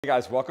Hey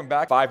guys, welcome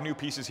back. 5 new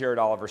pieces here at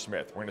Oliver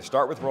Smith. We're going to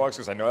start with Rolex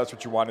because I know that's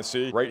what you want to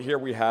see. Right here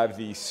we have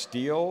the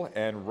steel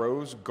and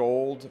rose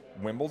gold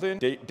Wimbledon.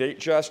 Date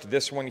just,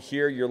 this one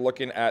here you're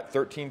looking at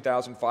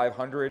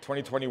 13,500,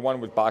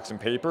 2021 with box and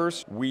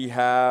papers. We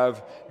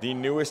have the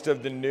newest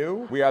of the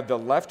new. We have the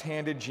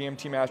left-handed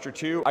GMT Master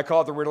 2. I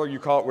call it the Riddler, you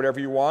call it whatever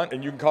you want,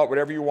 and you can call it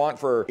whatever you want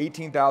for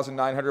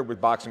 18,900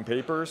 with box and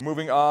papers.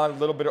 Moving on, a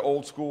little bit of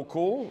old school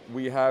cool.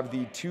 We have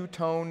the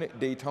two-tone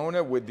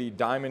Daytona with the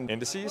diamond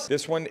indices.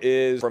 This one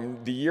is from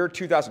the year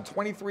 2000,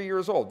 23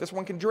 years old. This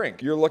one can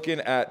drink. You're looking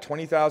at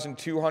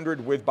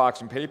 20,200 with box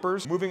and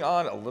papers. Moving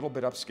on a little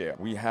bit upscale.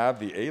 We have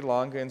the A.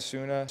 Lange &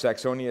 Söhne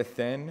Saxonia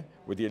Thin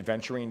with the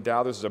Adventurine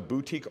Dial. This is a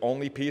boutique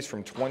only piece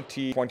from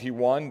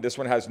 2021. This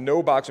one has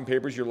no box and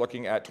papers. You're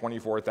looking at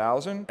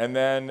 24,000. And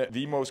then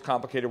the most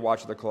complicated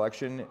watch of the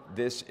collection.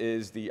 This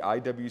is the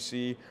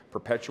IWC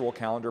Perpetual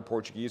Calendar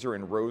Portugueser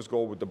in rose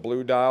gold with the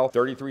blue dial.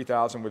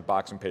 33,000 with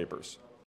box and papers.